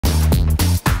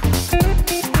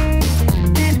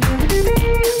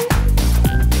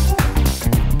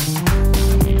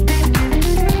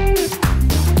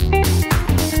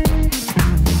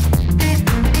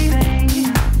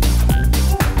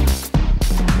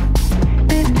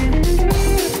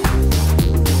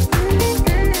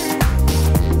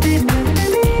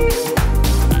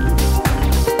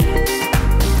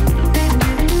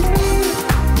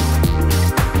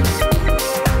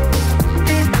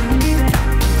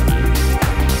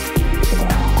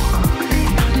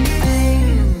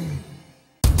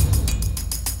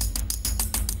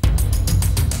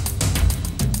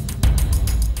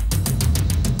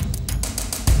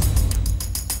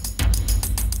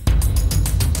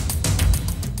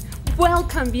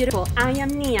Welcome, beautiful. I am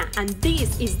Nia, and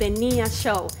this is the Nia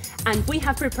Show. And we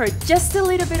have prepared just a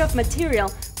little bit of material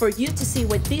for you to see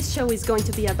what this show is going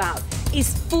to be about.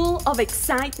 It's full of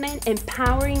excitement,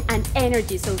 empowering, and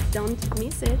energy, so don't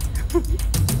miss it.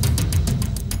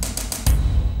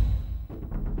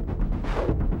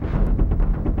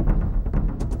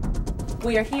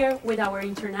 We are here with our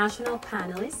international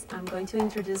panelists. I'm going to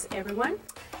introduce everyone.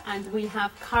 And we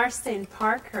have Karsten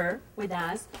Parker with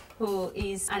us, who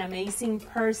is an amazing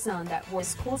person that was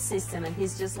school system, and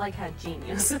he's just like a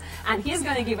genius. And he's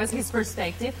going to give us his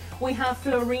perspective. We have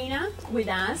Florina with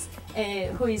us,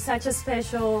 who is such a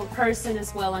special person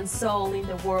as well, and soul in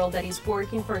the world that is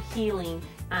working for healing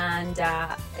and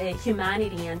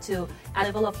humanity and to a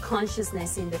level of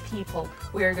consciousness in the people.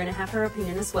 We're going to have her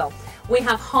opinion as well. We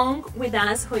have Hong with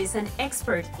us, who is an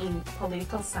expert in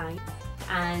political science,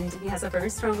 and he has a very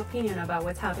strong opinion about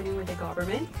what's happening with the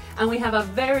government. And we have a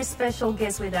very special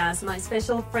guest with us, my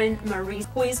special friend Marie,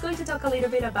 who is going to talk a little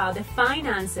bit about the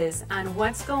finances and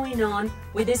what's going on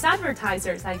with these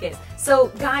advertisers, I guess. So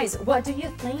guys, what do you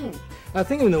think? I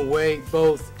think in a way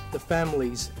both the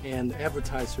families and the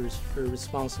advertisers are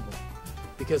responsible,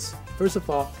 because first of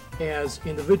all, as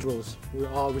individuals, we're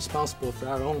all responsible for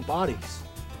our own bodies.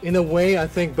 In a way, I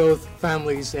think both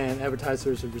families and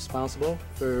advertisers are responsible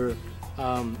for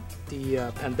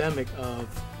the pandemic of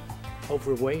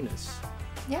overweightness.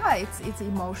 Yeah, it's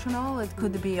emotional. It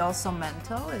could be also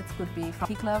mental. It could be from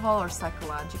peak level or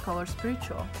psychological or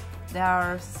spiritual. There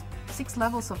are 6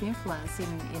 levels of influence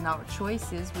in our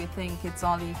choices. We think it's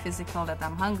only physical, that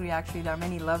I'm hungry. Actually, there are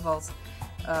many levels.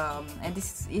 And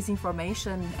this is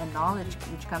information and knowledge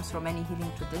which comes from many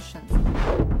healing traditions.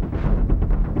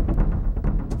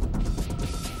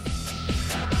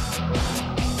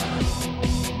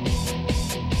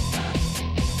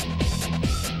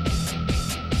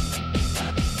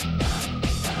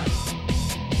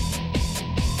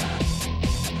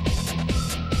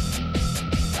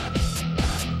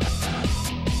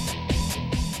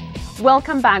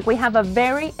 Welcome back. We have a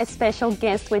very special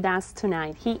guest with us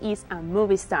tonight. He is a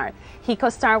movie star. He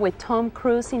co-starred with Tom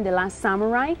Cruise in The Last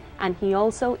Samurai, and he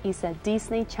also is a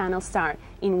Disney Channel star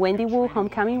in Wendy Wu,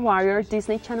 Homecoming Warrior,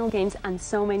 Disney Channel Games, and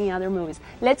so many other movies.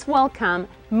 Let's welcome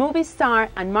movie star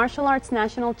and martial arts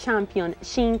national champion,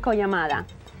 Shin Koyamada.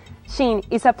 Shin,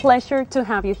 it's a pleasure to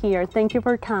have you here. Thank you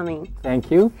for coming. Thank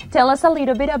you. Tell us a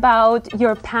little bit about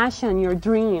your passion, your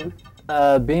dream.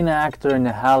 Being an actor in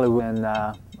Hollywood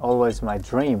and always my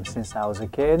dream since I was a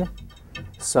kid.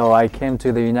 So I came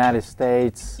to the United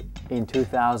States in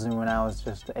 2000 when I was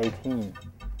just 18.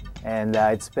 And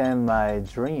it's been my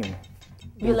dream.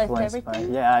 You left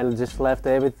everything? Yeah, I just left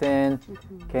everything,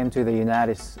 came to the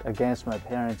United States against my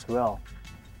parents' will.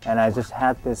 And I just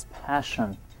had this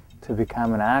passion to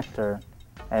become an actor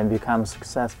and become a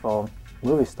successful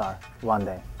movie star one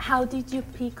day. How did you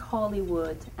pick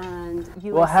Hollywood and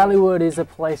USA? Well, Hollywood is a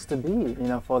place to be, you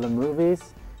know, for the movies.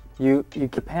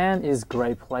 Japan is a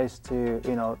great place to,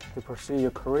 to pursue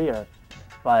your career,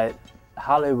 but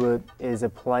Hollywood is a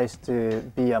place to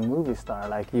be a movie star.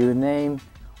 Like you name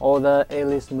all the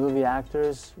A-list movie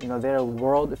actors, they're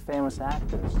world famous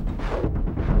actors.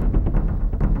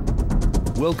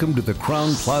 Welcome to the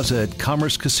Crown Plaza at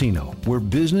Commerce Casino, where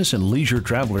business and leisure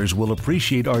travelers will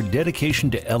appreciate our dedication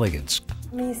to elegance.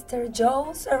 Mr. Joe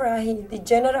Sarahi, the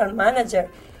general manager,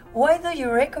 why do you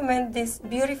recommend this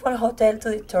beautiful hotel to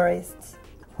the tourists?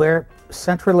 We're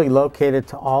centrally located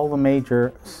to all the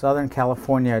major Southern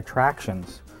California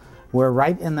attractions. We're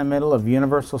right in the middle of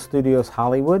Universal Studios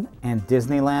Hollywood and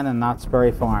Disneyland and Knott's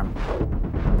Berry Farm.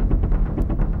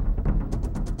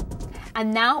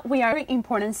 And now we are in a very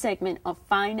important segment of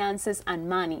finances and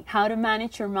money. How to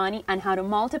manage your money and how to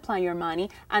multiply your money,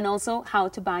 and also how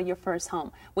to buy your first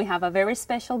home. We have a very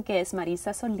special guest,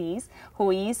 Marisa Solis,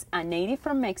 who is a native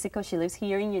from Mexico. She lives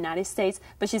here in the United States,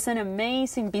 but she's an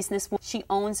amazing businesswoman. She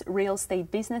owns real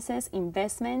estate businesses,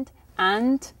 investment,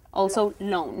 and also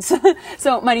loans.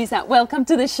 So Marisa, welcome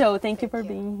to the show. Thank you for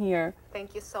being here.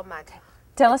 Thank you so much.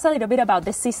 Tell us a little bit about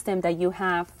the system that you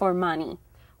have for money.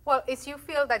 Well, if you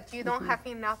feel that you don't have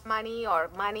enough money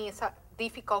or money is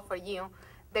difficult for you,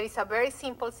 there is a very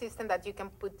simple system that you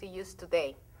can put to use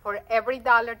today. For every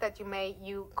dollar that you make,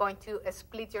 you're going to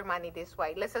split your money this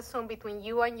way. Let's assume between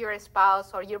you and your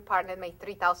spouse or your partner made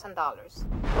 $3,000.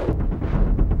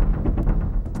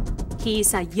 He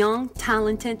is a young,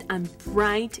 talented, and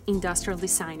bright industrial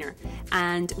designer,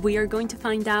 and we are going to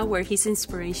find out where his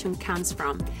inspiration comes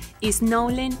from. It's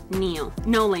Nolan Neal.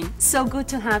 Nolan, so good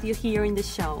to have you here in the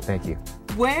show. Thank you.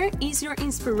 Where is your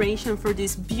inspiration for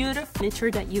this beautiful furniture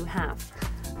that you have?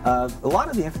 A lot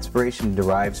of the inspiration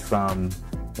derives from,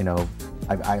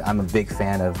 I'm a big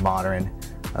fan of modern,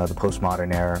 the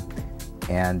postmodern era,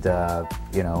 and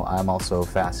you know, I'm also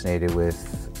fascinated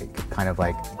with kind of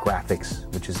like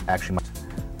graphics, which is actually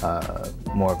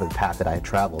more of the path that I had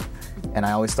traveled. And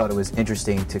I always thought it was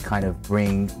interesting to kind of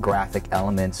bring graphic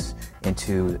elements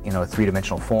into, you know, a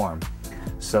three-dimensional form.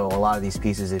 So a lot of these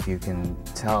pieces, if you can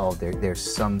tell, there's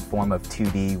some form of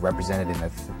 2D represented in a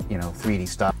 3D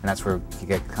stuff, and that's where you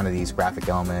get kind of these graphic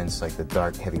elements like the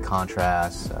dark, heavy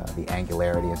contrast, the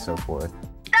angularity, and so forth.